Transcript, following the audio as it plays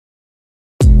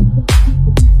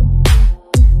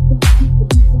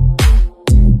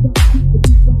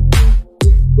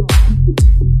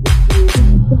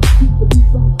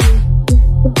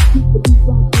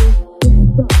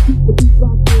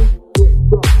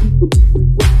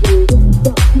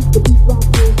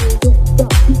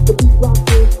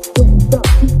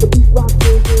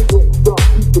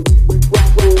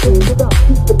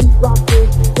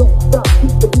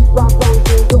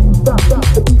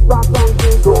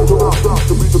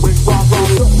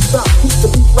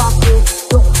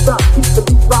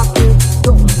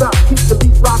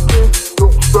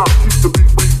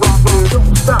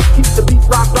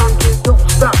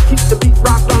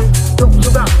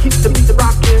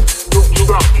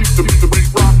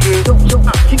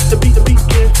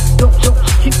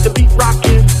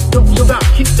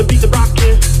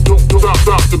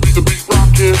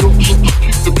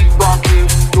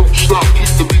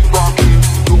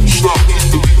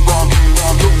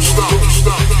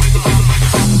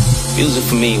Music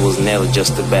for me was never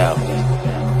just about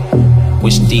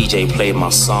which DJ played my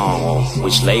song or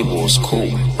which label was cool.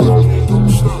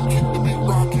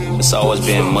 It's always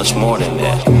been much more than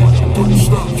that.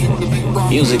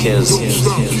 Music has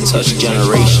touched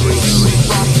generations,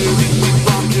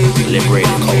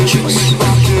 liberated cultures,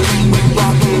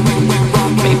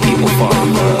 made people fall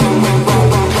in love,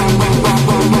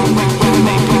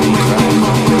 made people cry.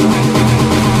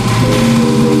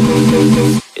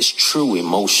 It's true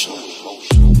emotion.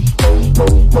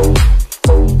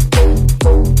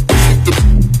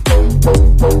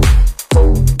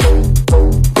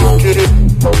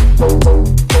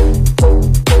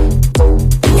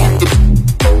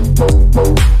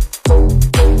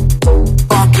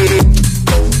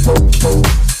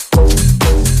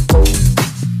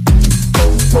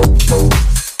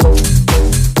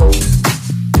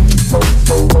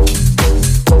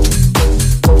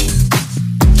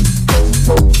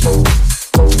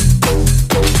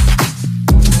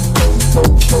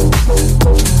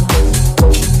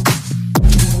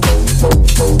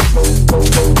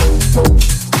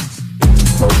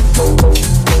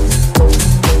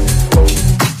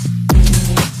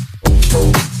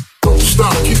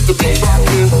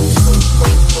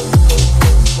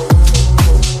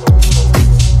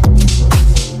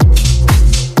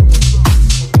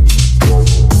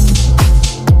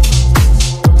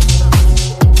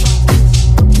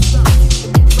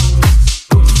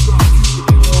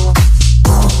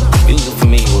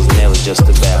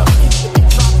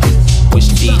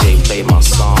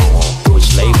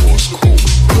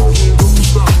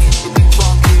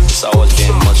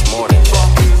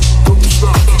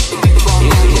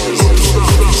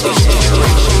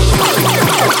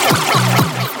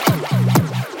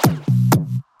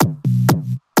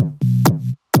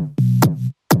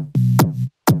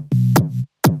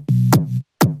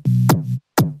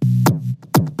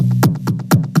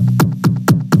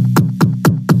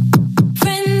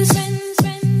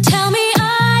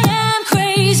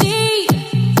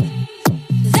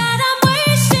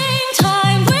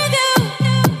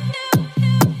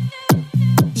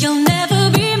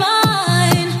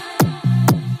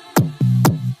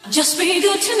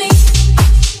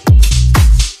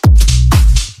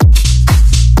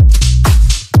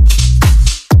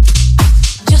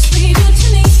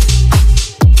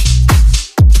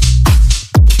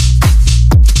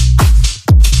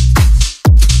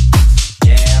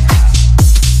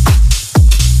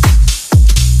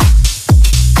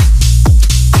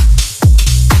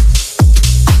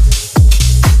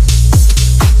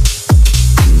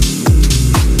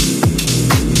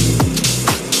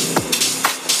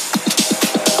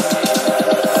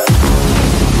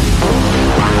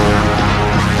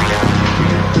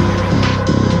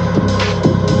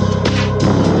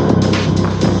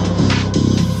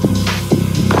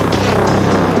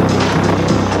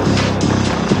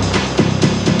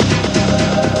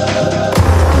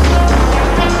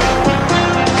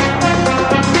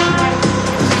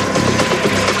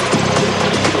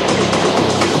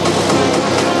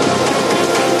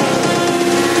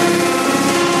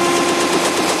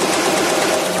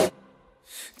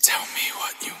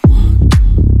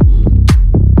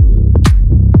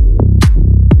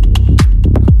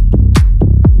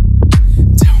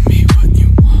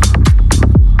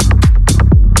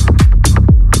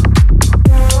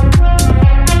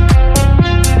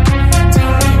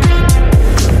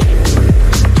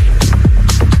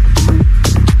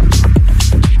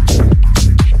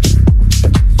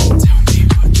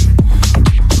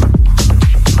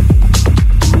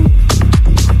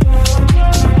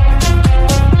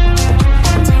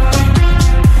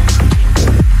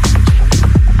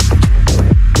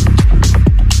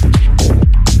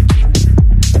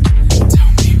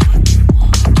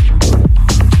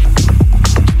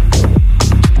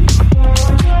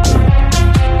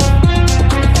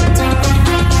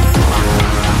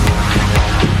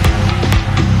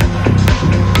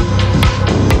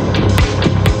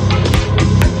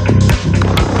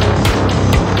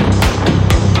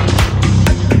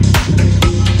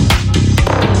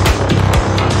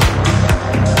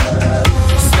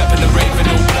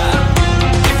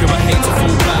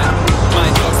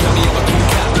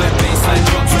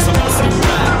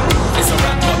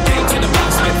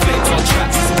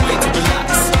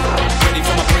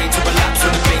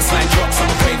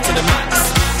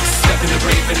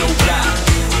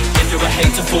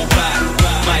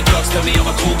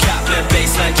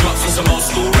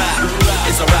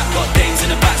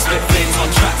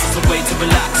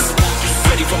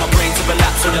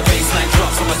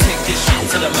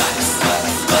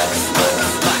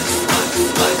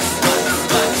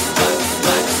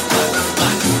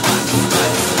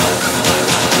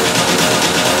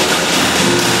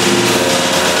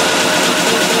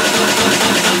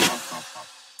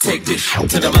 this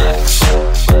to the max.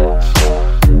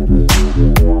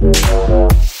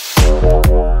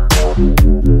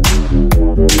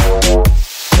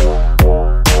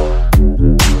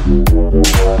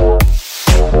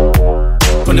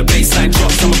 When the bassline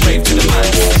drops, I'ma rave to the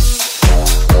max.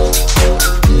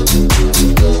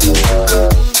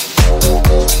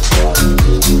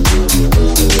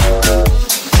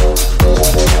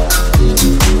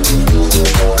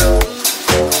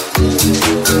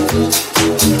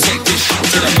 Take this shit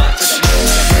to the max.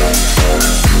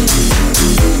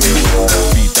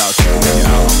 Beat out, when you're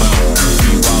out, I'm out.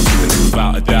 Be wild, living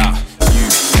without a doubt. You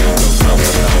go pound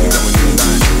for pound, we going all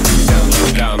night. You down, low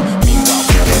down. Meanwhile,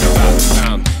 we're getting about the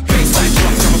pound. Baseline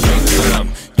drops, I'm a break the sound.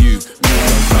 You go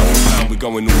pound for pound, we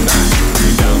going all night. You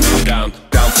down, low down.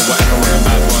 Down for whatever, when I'm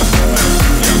bad one.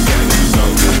 Yeah, I'm getting in the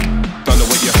zone. Don't know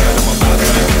what you heard of my bad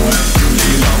man. Yeah,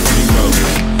 you laugh when you grow.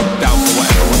 Down for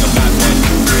whatever, when I'm bad one.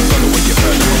 Don't know what you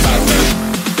heard of my bad man.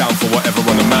 Down for whatever,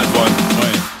 on a mad one.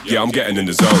 Yeah, I'm getting in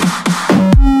the zone.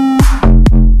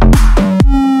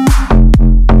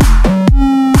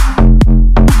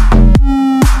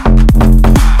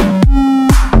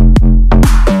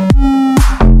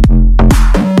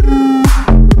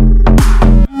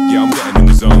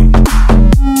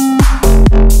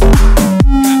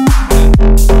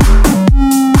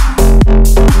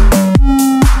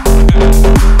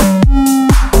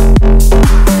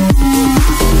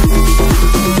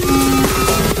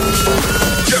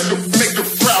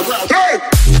 Hey!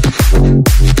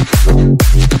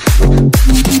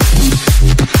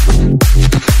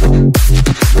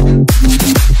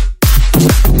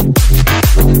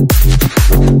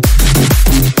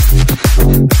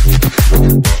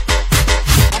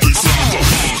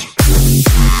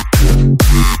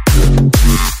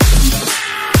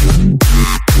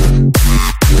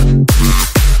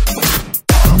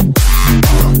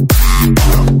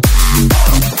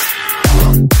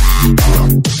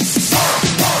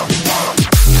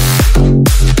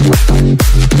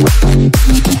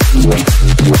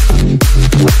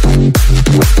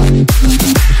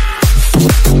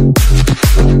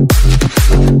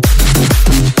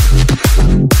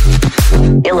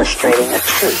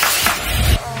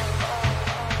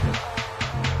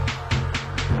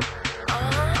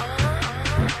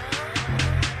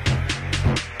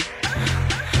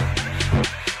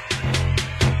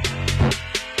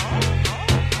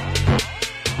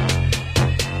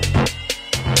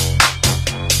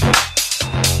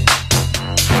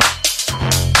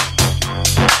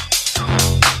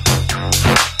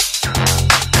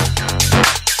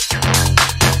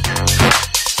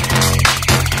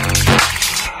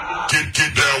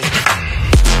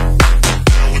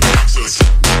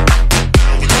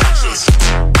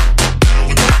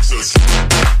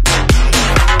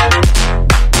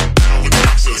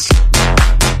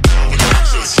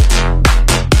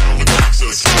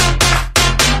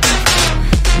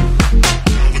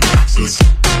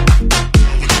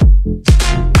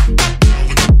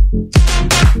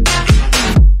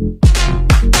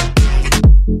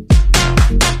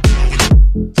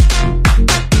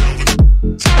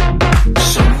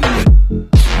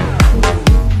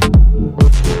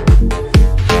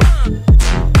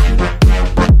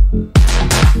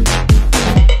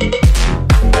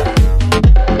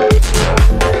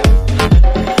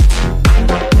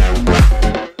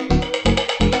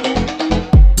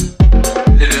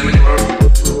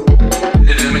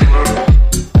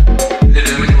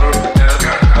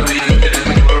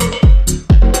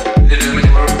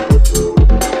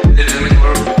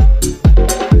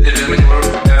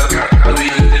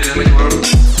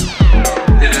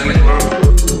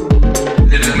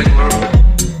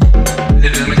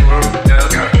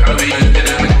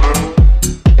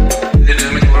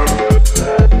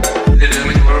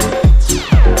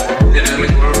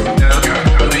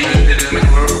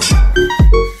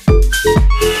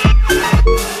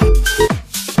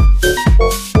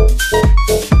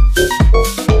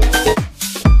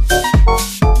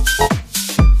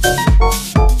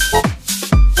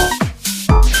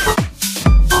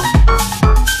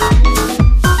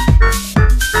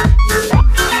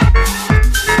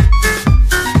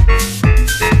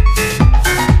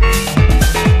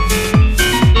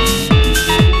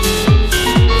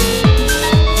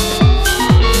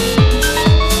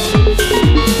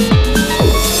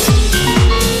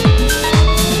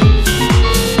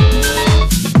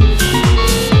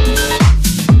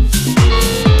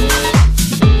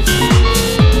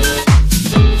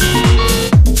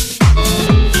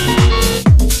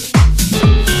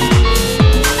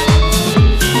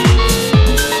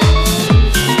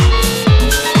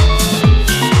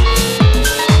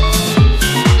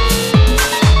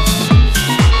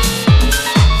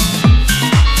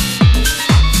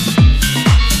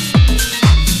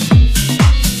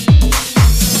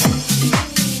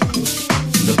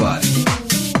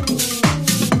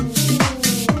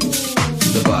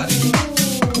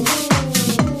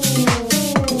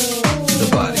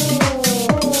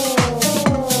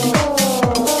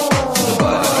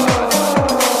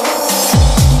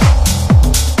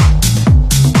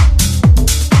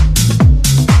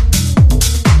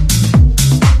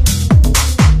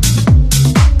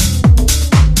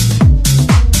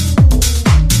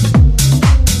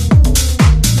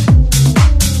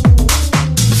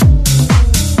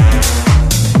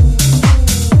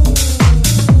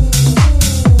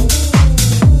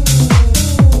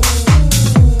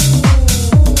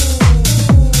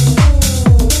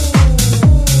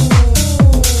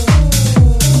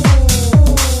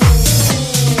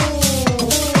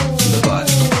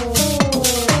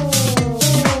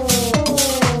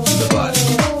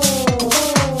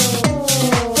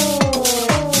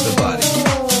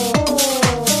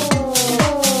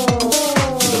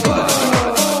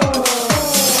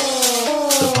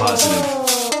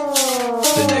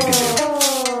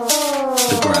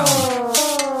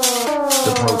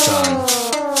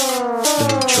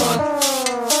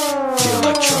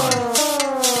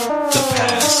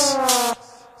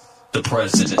 the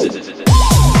president.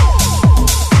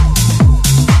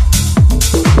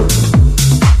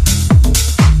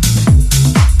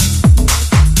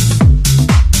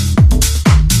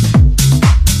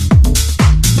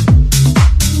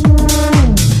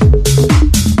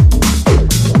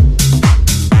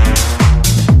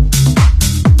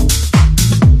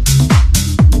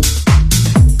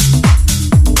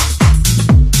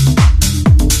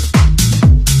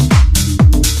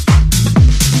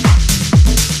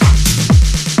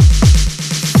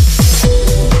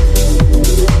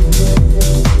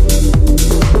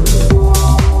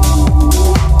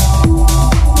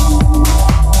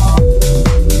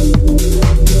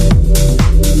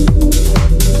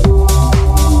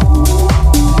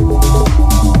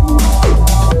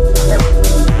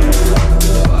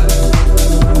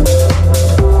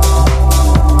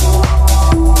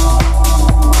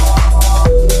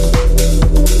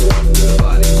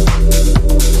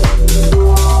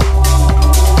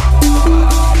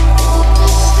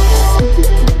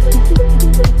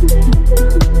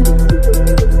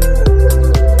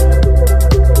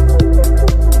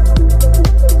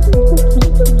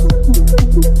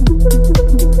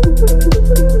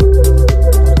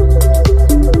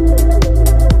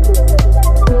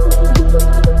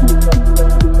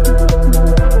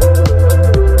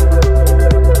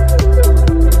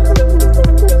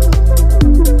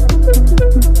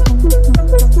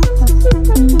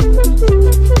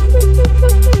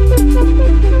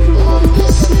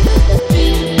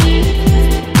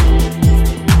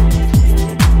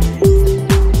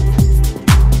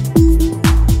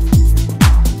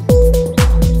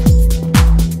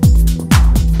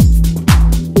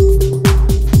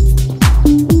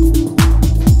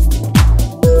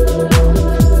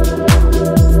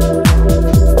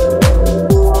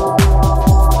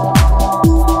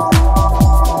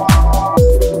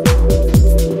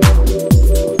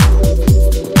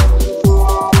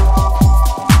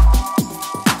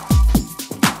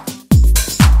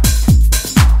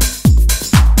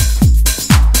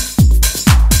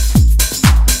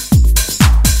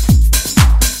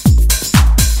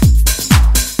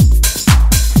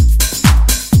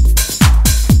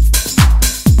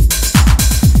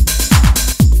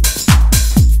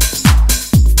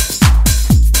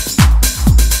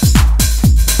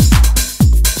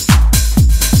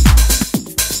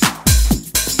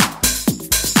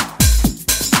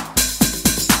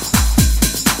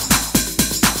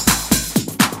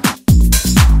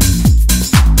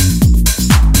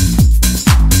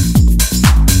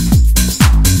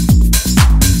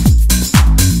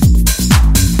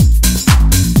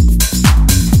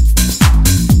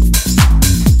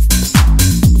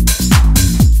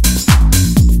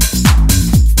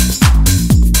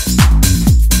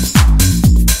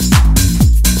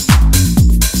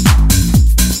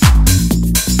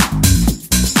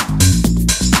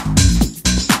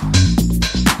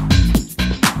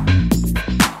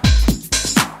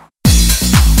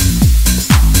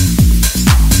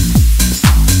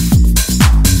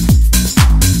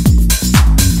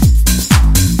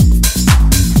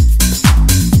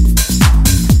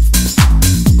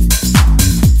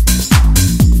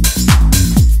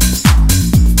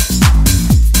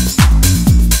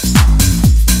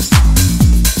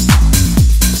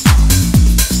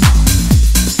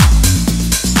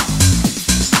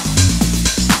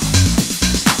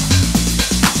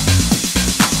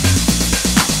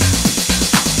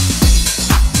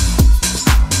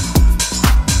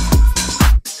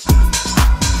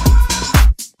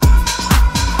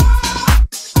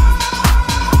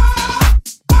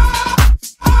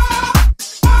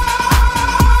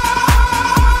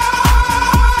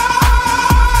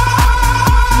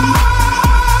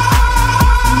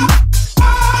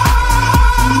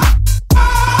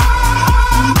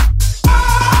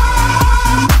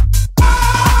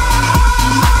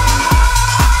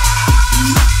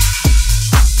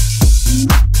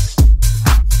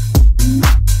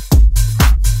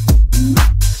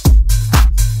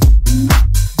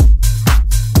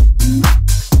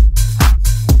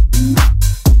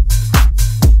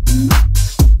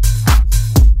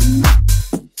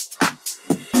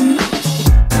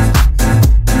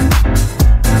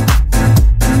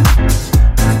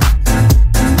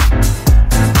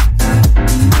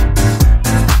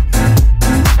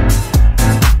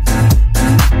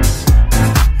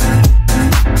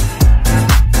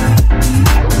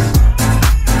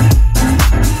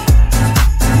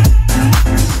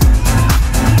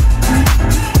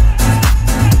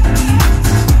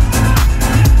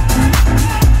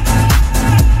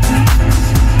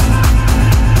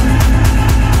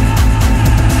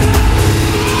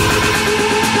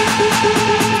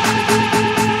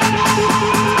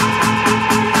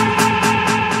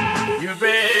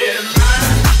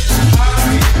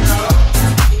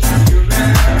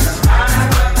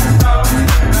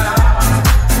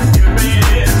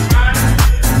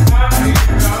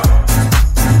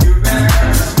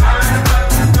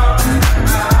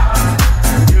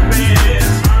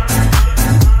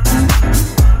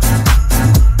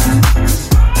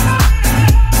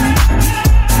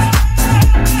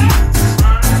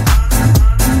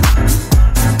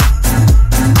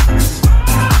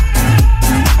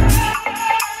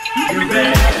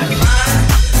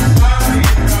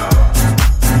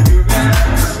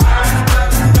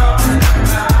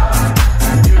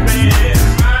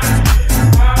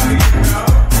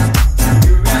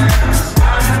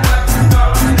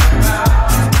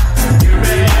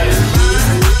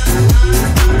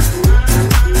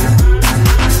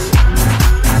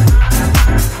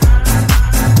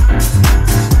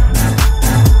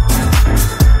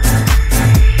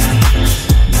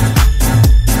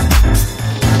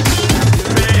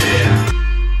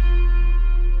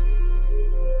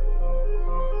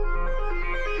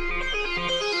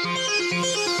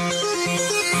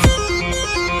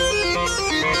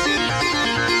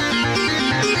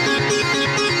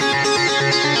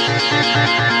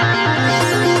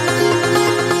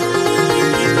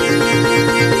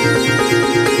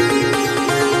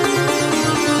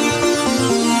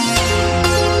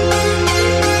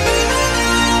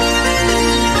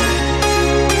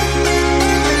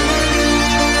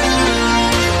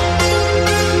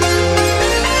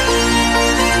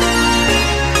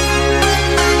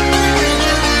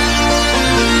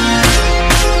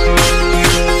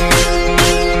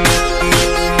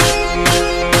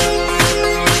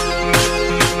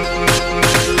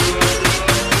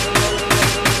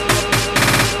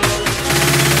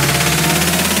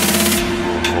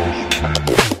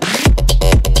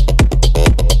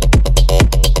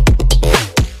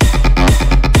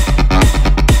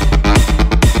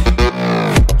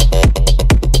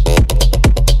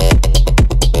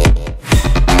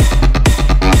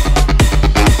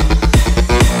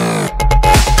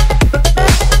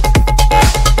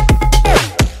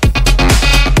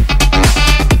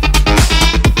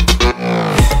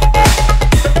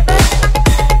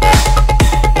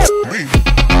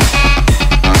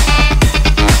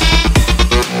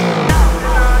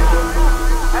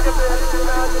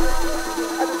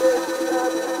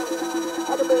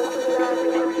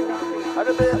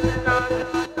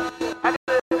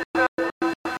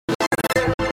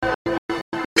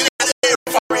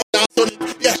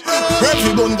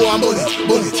 Everyone go and bun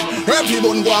it.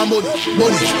 Everyone go and bun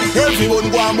it.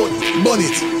 Everyone go and bun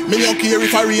it. Me no care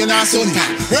if I rain or sun.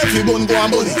 Everyone go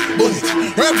and bun it.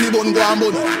 Everyone go and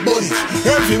bun it.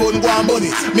 Everyone go and bun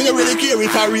it. Me no really care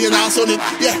if I rain or sun it.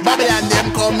 Yeah, Babylon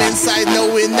them come inside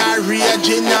now in a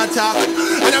raging attack,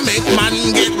 and I make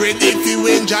man get ready for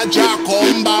when Jaja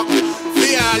come back.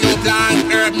 We all up land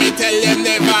earth, me tell them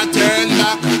never turn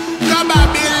back. The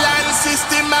Babylon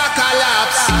system a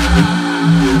collapse.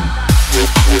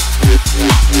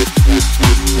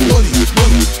 Bunny,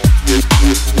 bunny.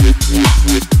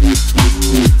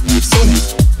 Sonny.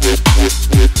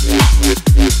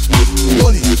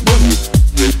 Bunny, bunny.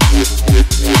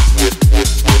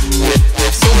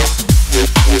 Sonny.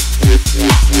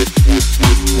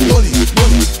 Bunny,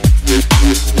 bunny.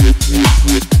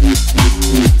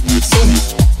 Sonny.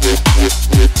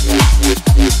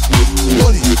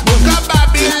 Bunny, bunny. The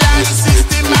Babylon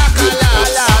system a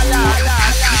collapse.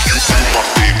 My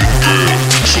favorite girl,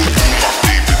 so do my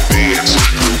favorite dance.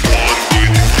 The one where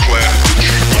you clap but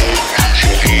you don't use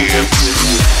your hands.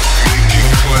 Make it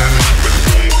clap but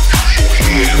don't use your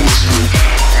hands.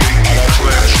 Make it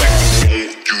clap but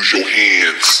don't use your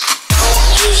hands. Don't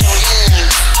use your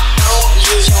hands. Don't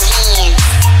use your hands.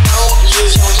 Don't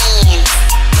use your hands.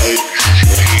 Don't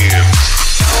use your hands.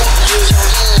 Don't use your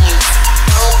hands.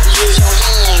 Don't use your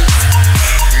hands.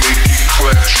 Make it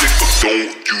clap shit but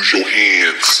don't use your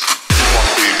hands. My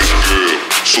favorite girl,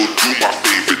 so do my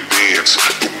favorite dance.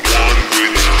 The one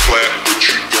where you clap but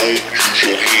you don't use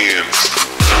your hands.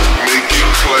 Make it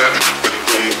clap but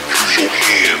don't use your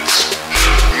hands.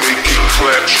 Make it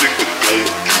clap shit but don't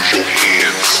use your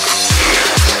hands.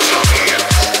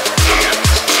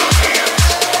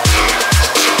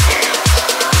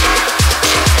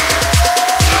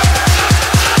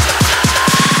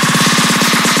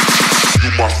 You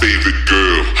my favorite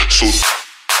girl, so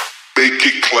make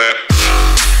it clap.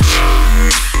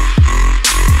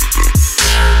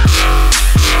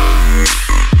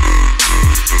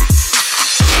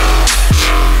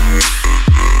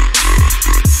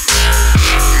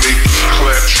 Make it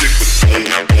clap, shake the boom,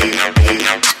 boom,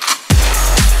 boom.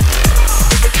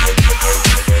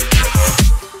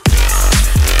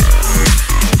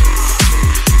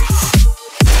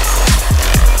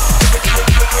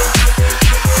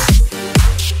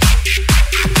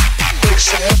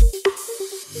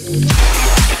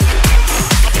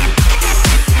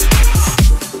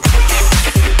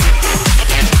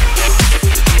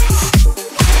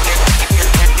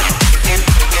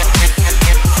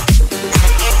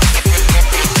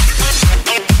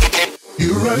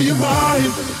 Out of your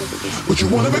mind, but you're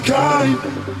one of a kind.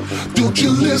 Don't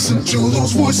you listen to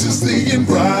those voices saying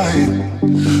right?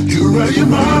 You're out of your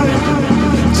mind.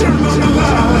 Turn on the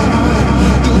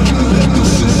light. Don't you let the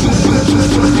simple pleasures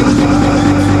turn your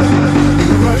mind.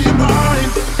 You're out of your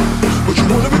mind, but you're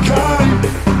one of a kind.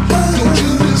 Don't you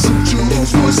listen to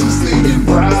those voices saying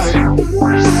right? You're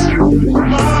out of your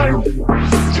mind.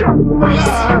 Turn on the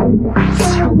light.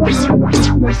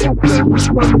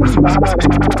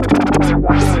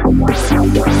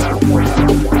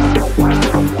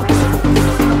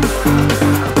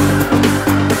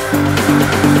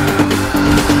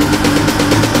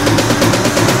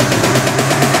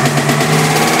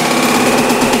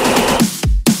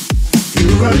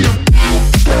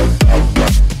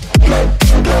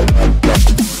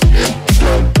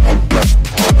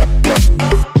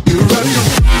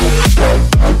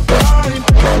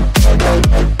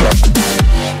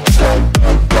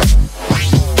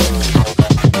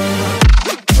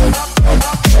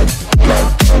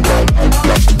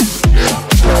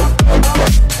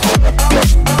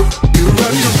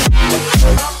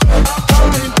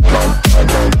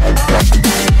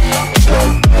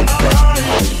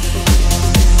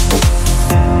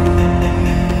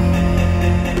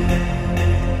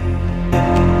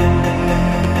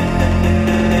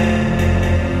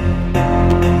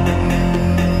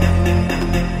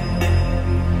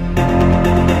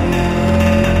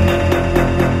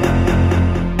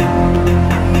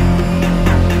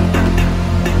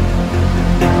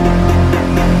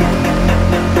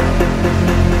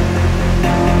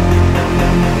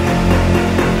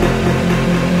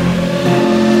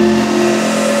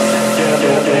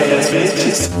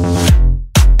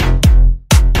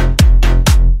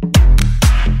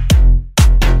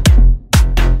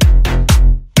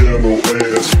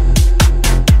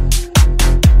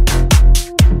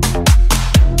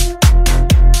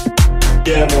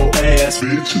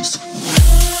 bitches.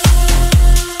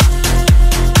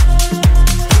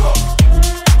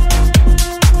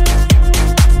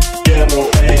 Ghetto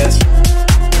ass.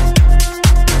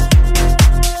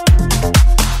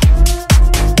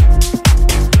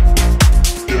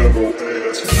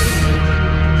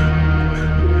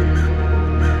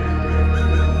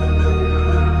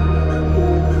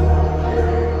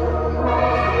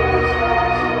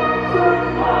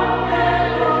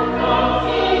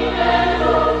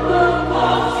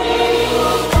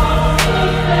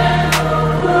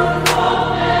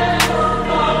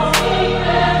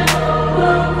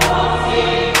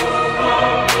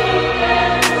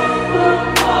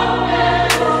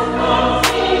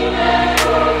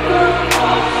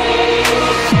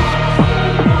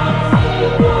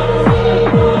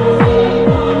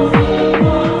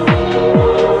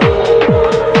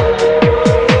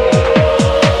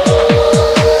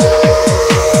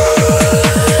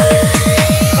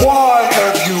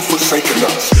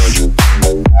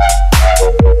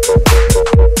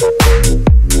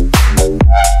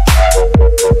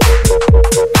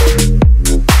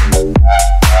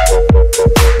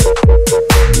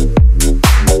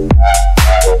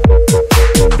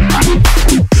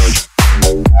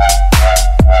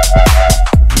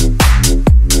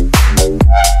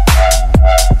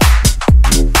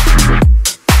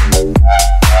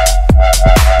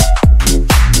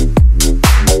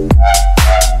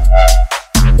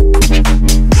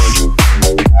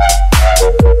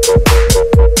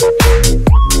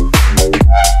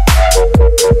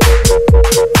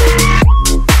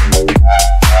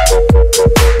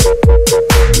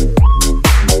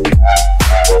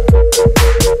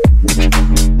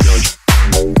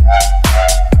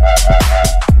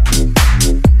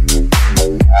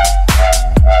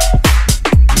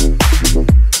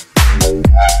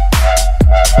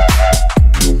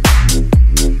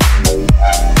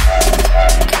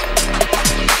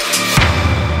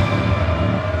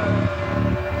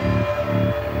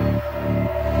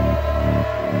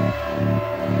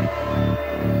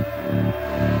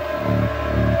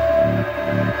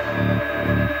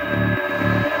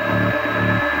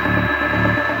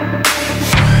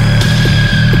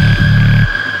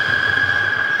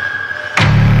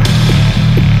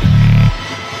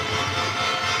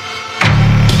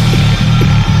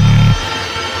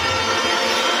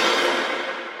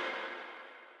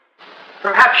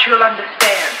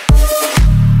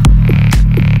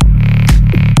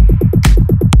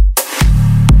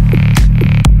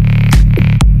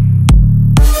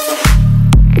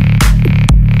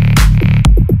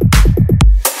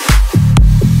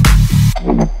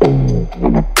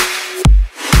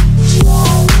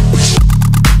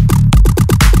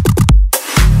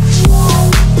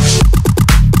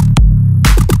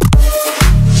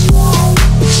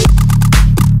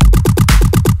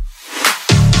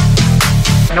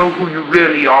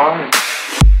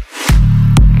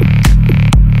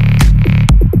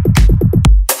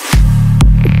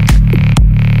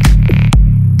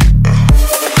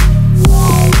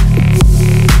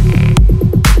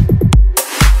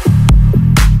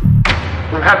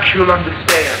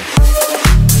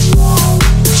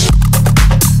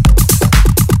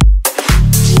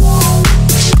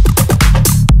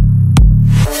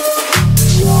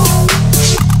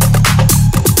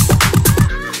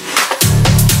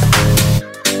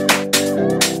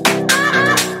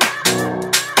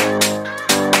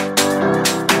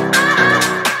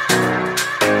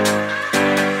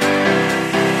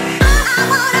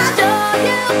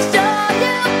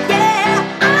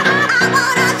 yeah. I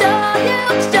wanna show you,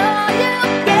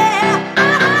 yeah.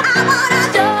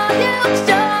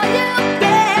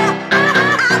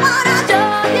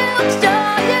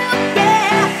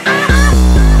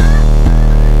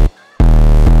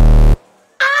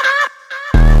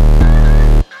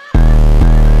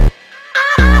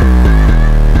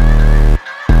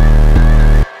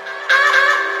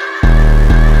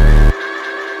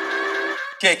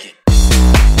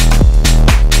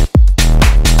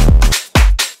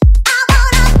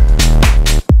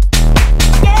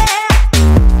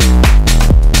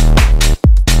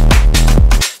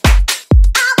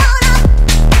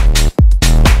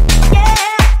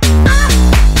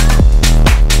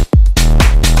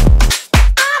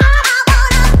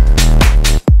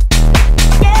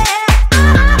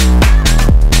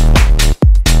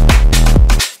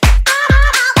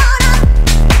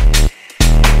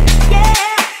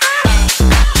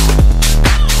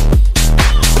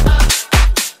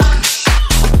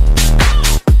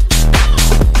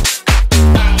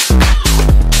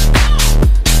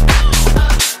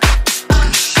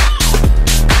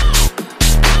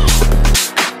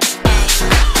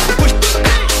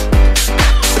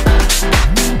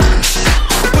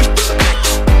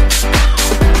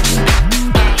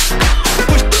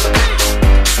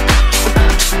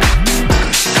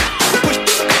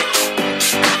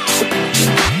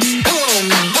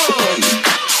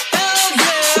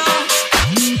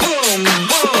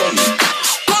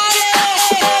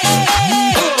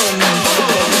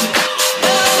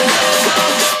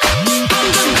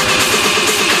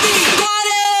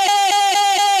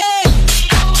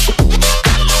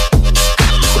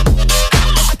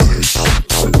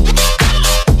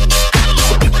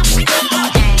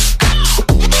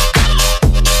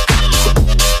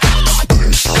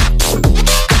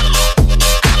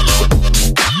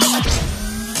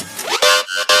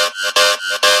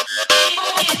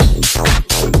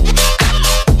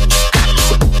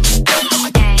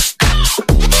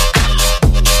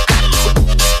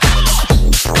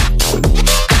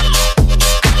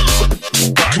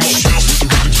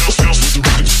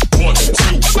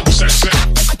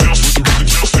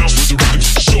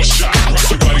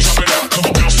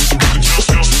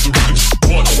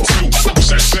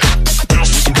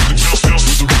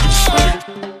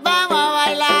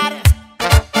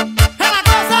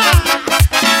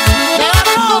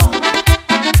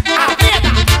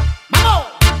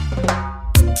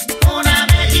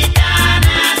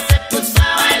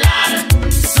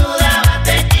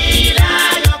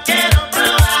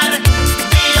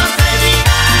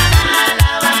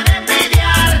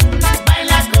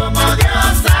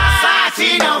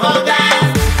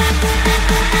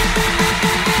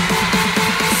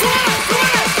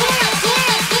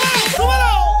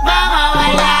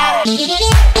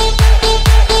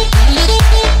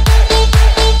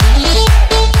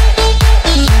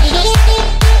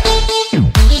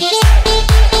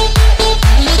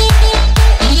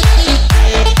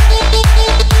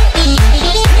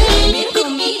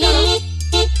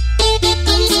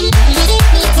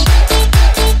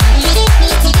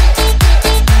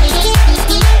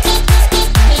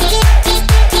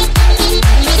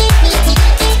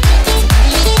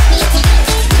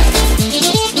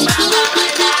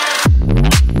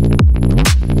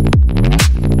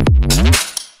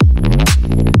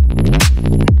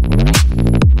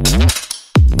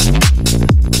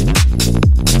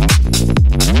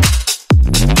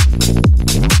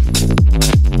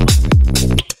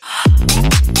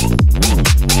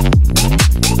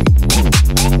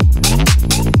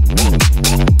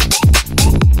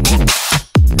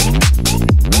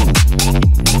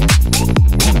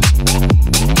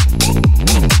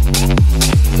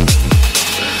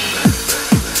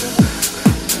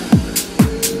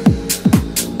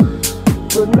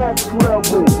 the next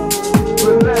level,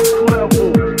 the next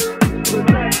level, the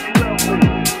next level,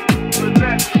 the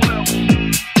next level.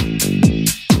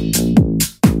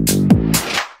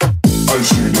 I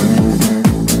see them moving,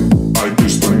 I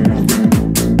guess they're moving,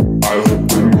 I hope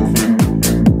they're moving,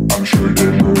 I'm sure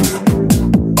they move.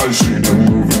 I see them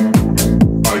moving,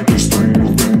 I guess they're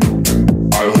moving,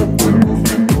 I hope they're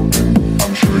moving,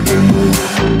 I'm sure they move.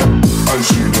 I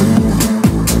see them moving,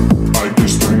 I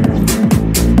guess they're moving,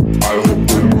 I hope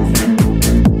they're moving,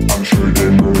 I'm sure they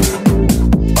move.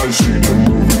 I see them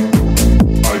moving,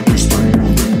 I guess they're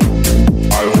moving,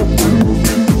 I hope they're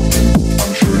moving,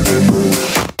 I'm sure they move.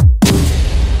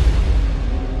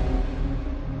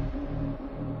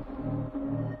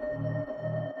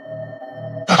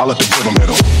 I let the rhythm hit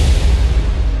 'em.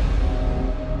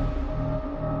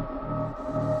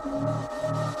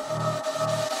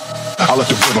 I let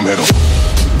the rhythm hit 'em.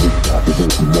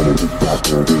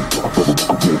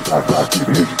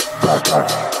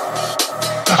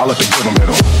 I let the rhythm hit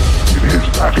 'em. It hits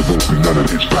back, it won't be none of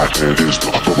this back. It is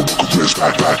the trouble with the wrist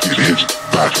back, back. It hits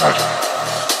back, back.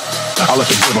 I let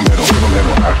the rhythm hit 'em, rhythm hit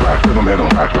 'em, back, back. Rhythm hit 'em,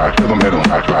 back, back. Rhythm hit 'em,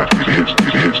 back, back. It hits,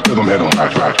 rhythm hit 'em,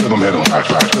 back, back. Rhythm hit 'em, back,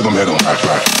 back. Rhythm hit 'em, back,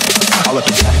 back. I let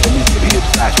the back, it hits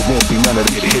back. It won't be none of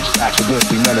it. It hits back. It won't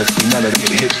be none of it. None of it.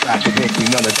 It hits back. It won't be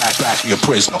none of that. Back. You're a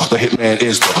prisoner. The hitman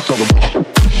is the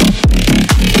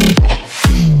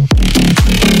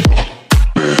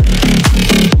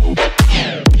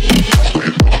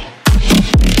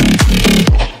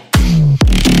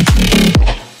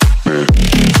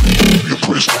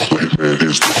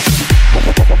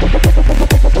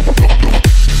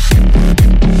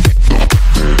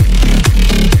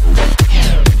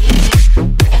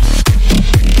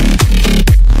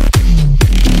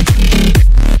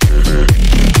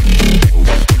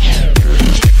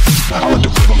I let the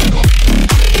rhythm hit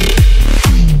 'em.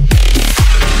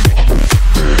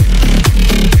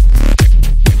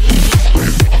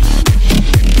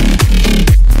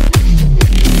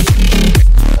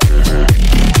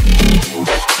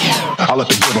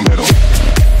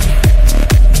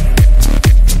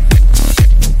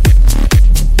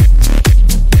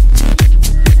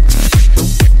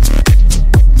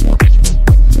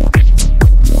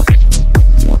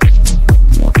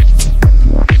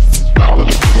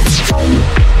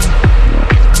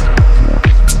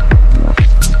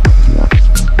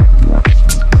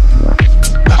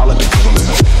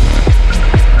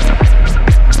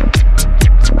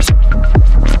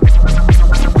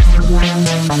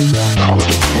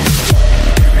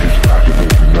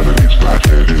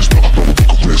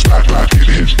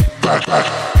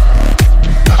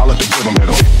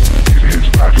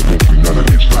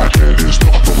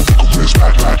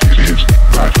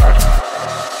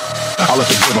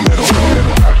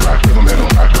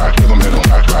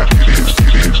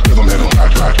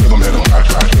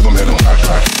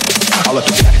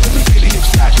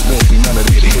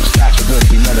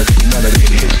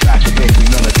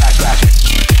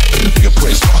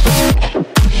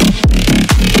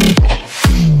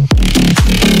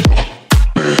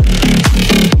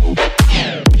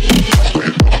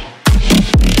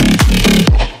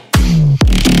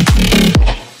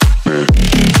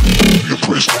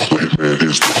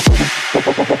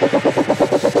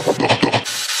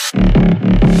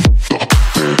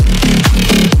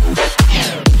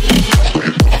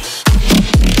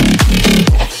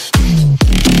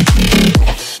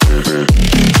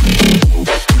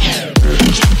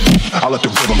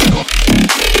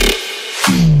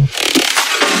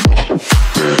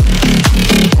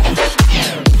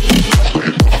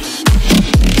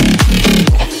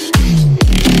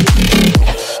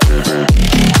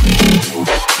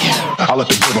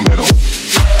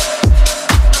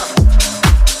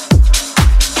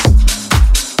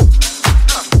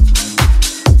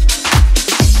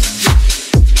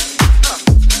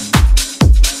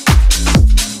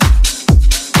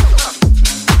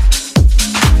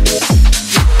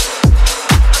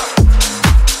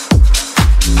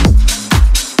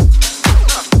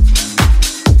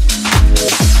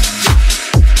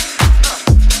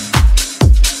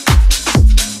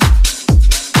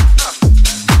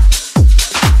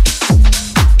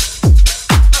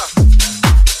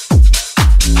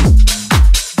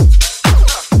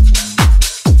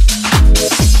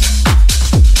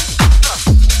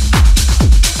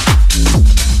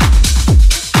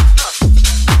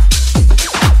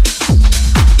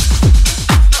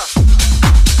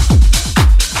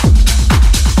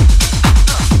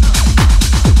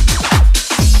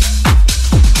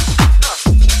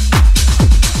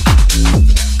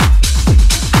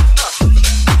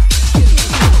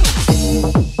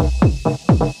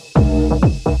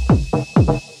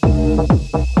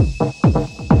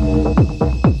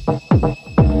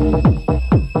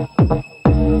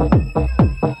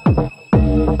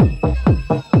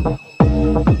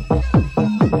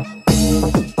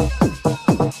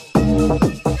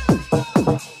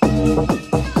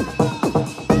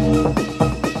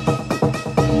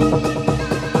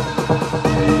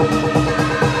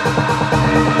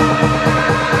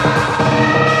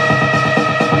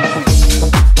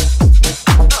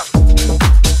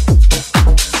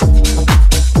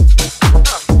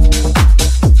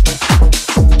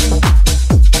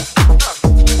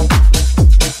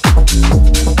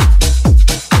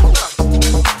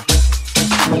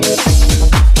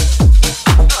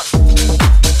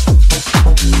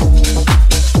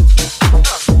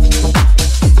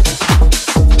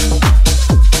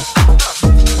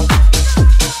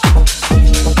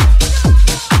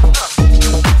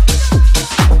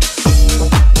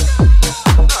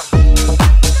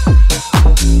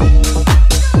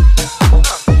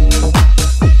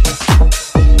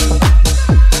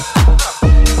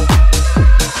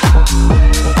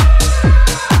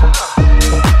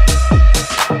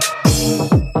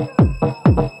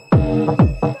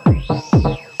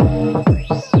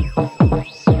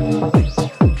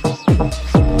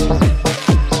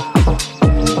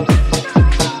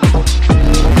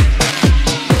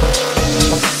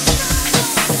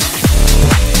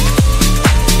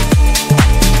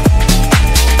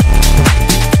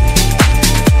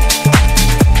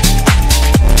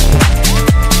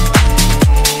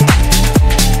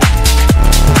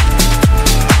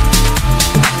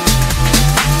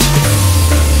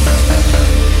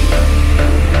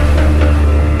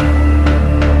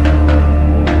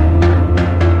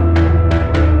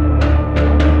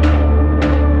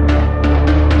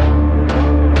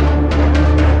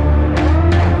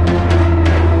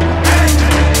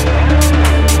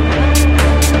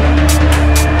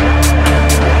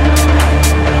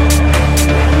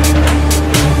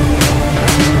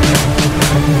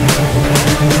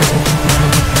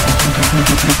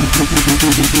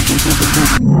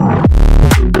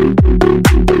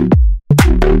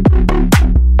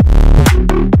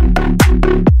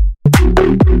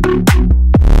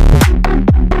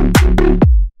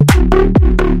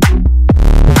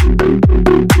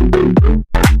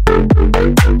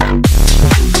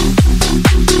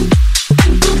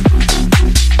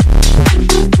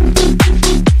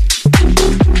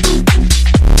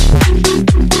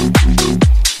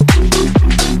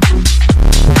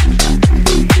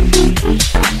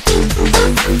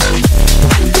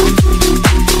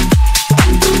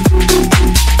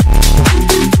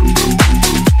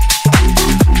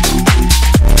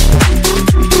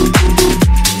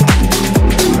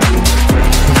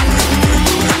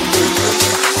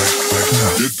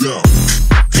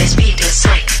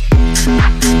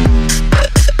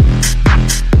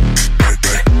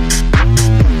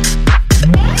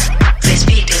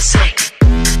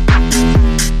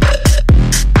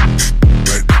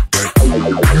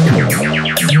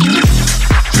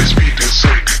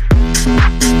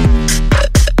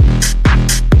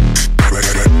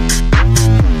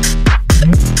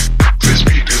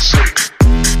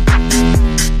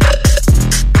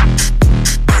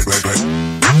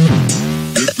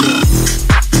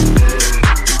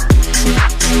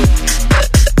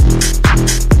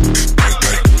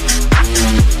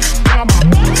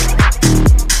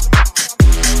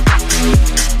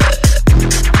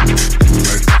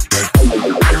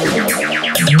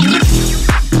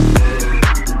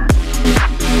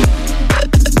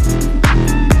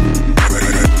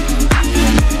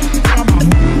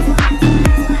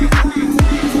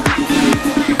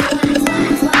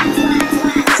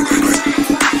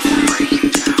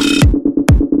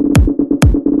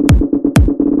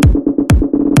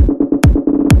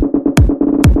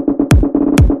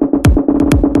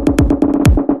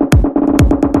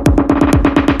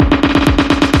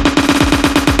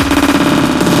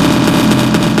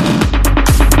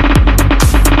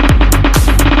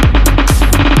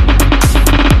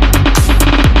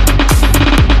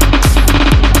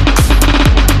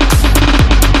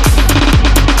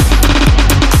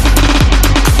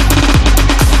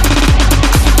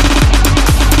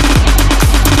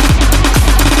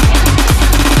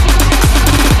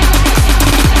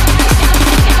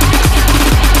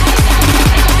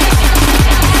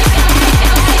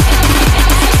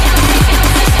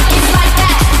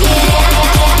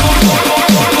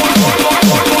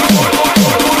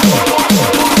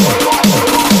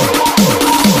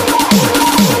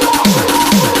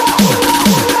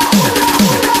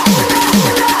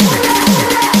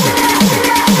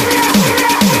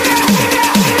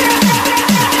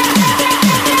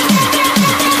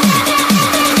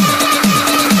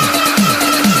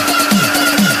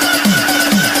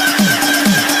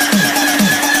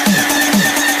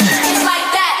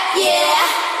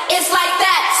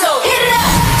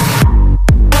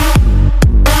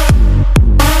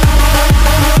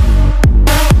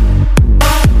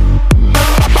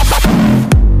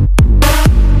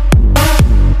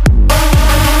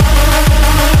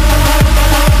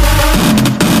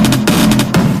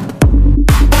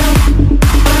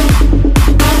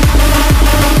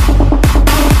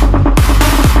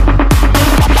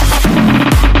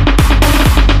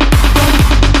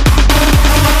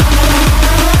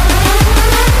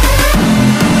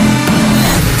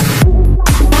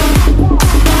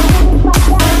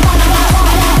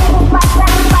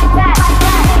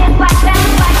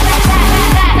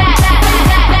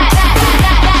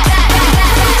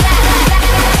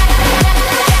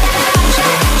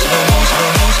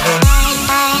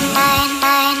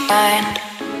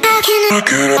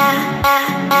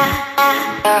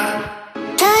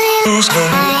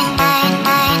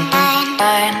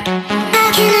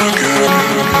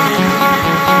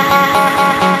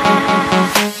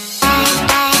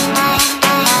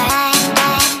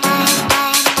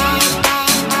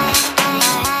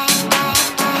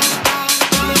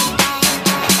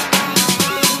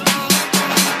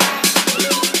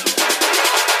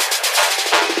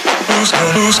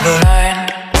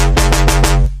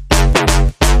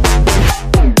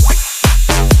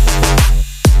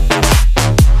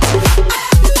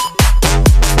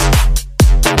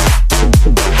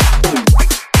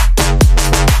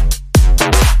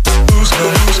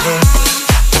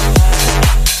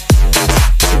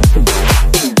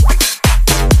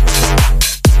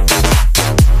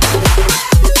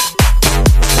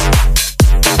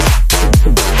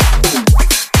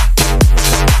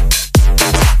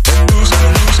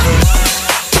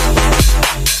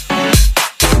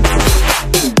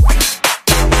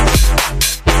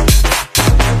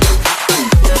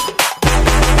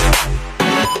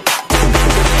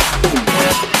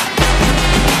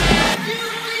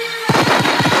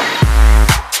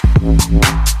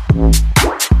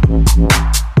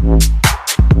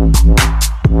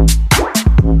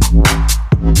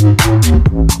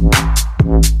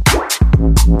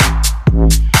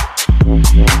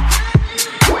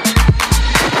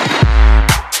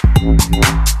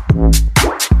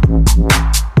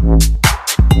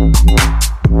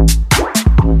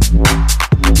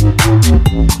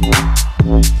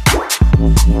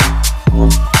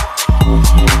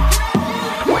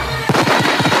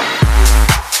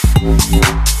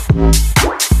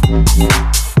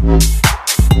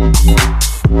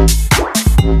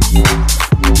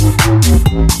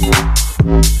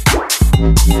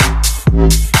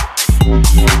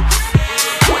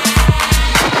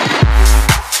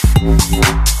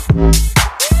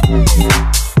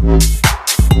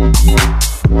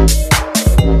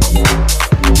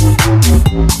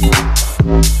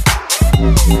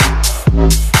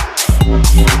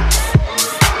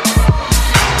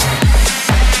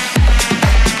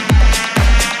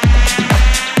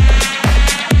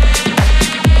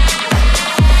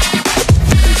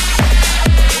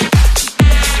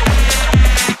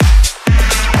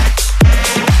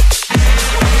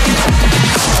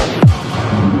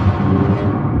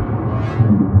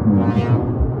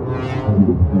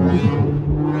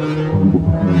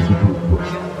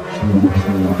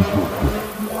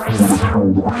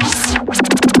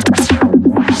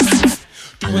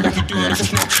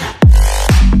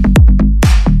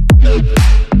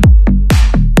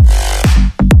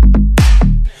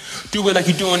 Do it like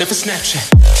you're doing it for Snapchat.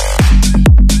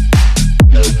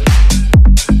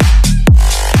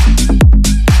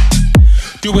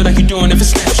 Do it like you're doing it for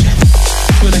Snapchat.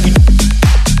 Do it like you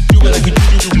do it like you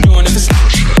doing it for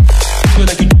Snapchat. Do it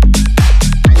like you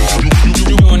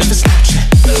doing it for Snapchat.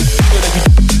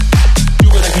 Do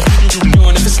it like you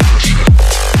doing it for Snapchat.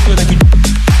 Do it like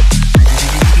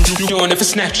you doing it for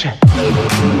Snapchat.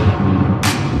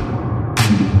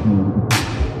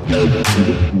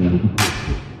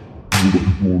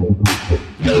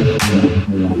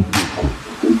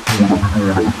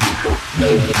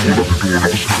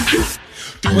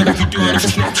 Do it like you're doing it for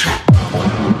Snapchat.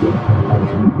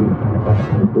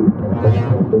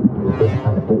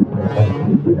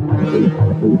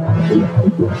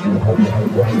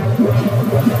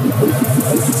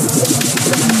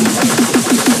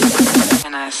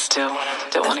 And I still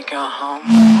don't want to go home.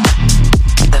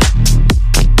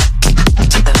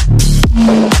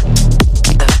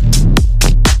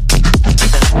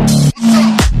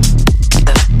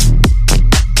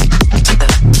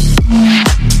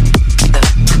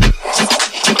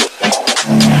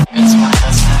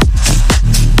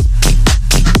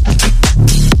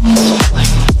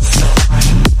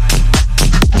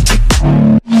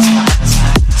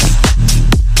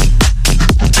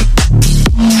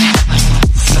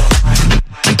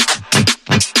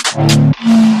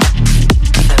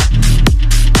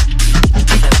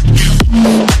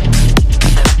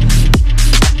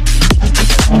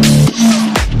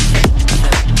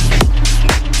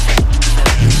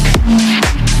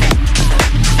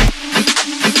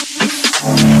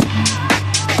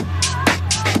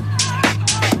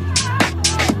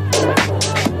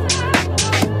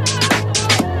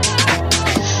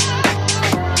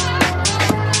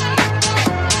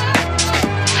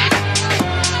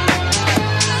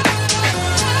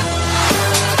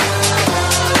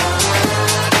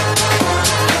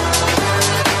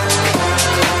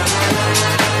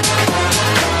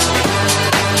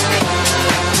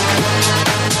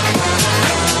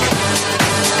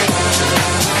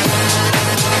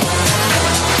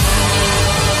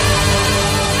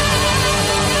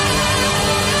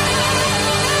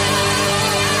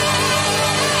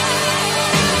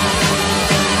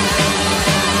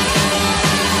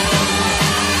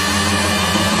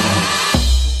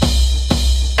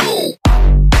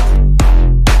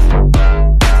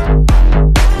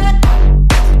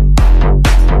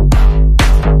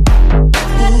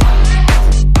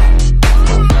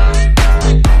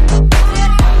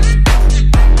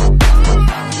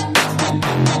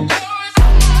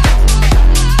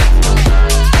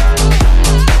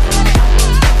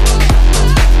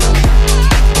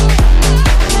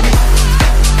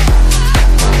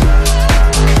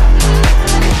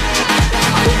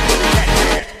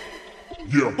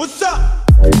 Yeah. What's up?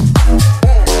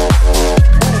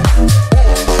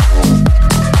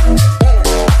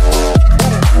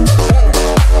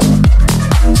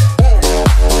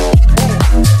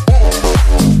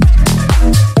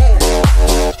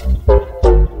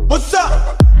 What's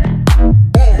up?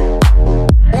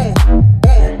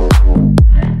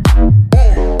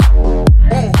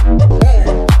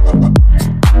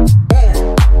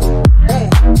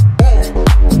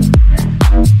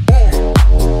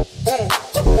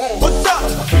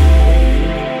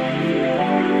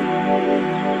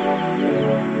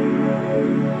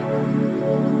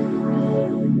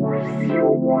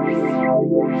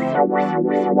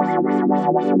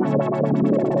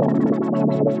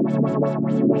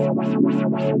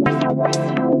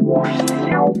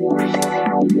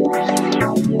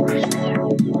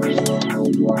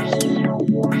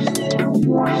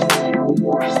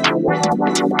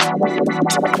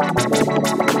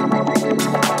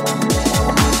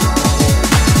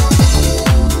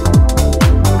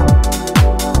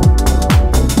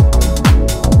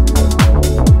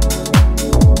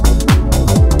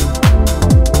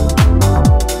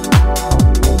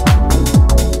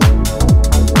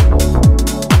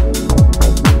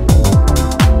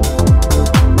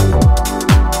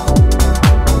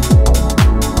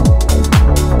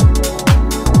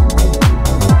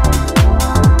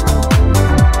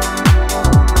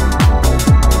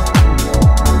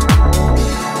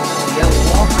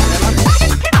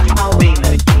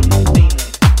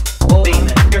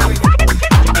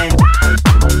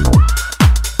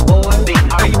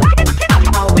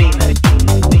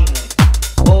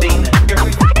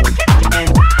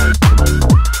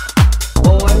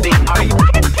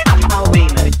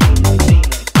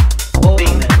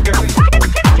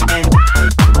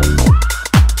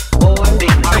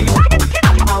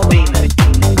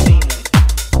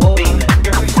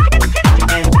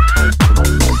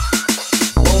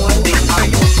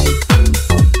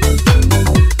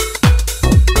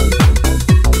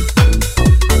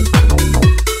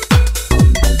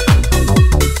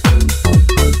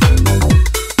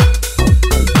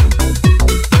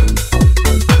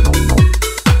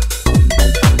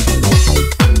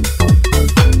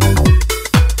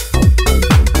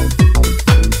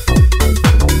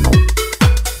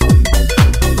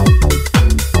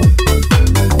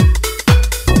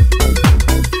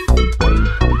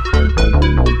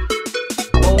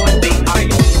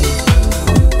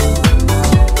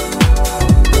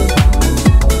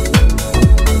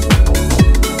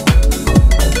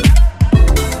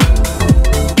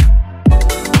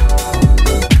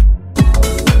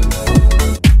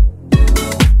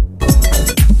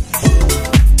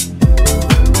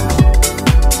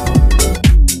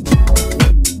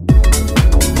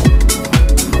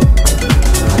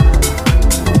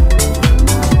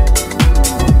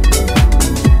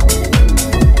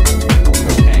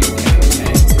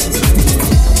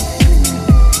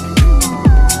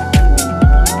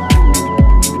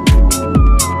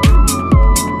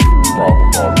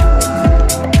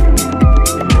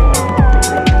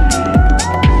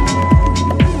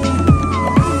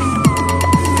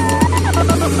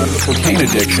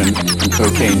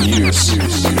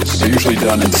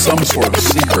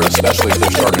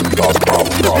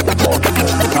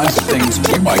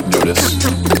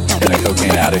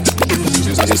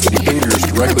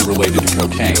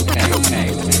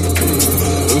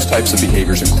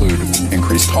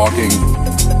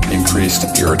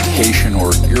 Irritation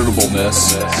or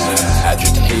irritableness,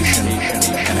 agitation,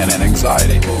 and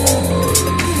anxiety.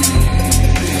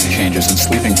 Changes in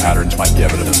sleeping patterns might be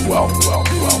evident as well.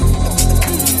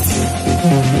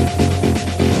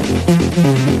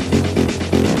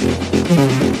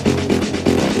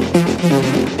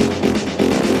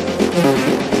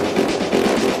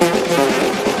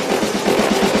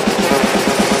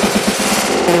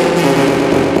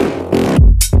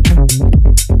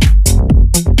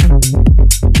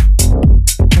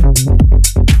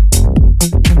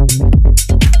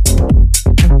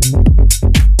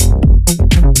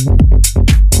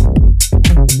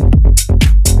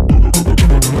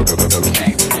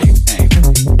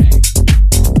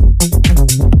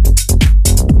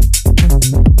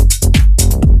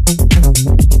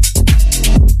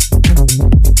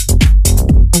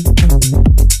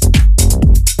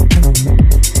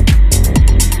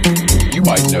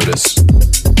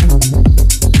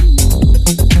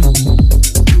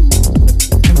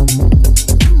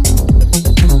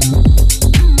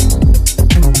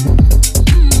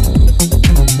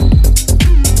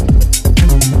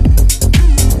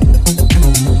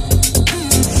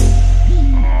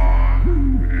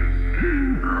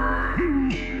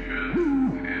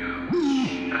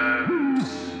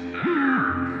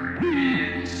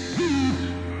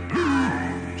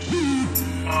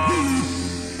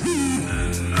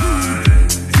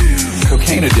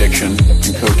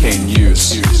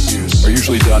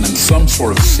 usually done in some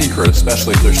sort of secret,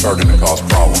 especially if they're starting to cause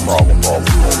problem.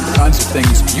 The kinds of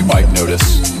things you might notice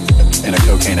in a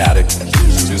cocaine addict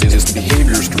is the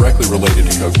behaviors directly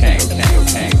related to cocaine.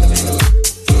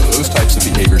 Those types of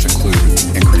behaviors include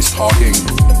increased talking,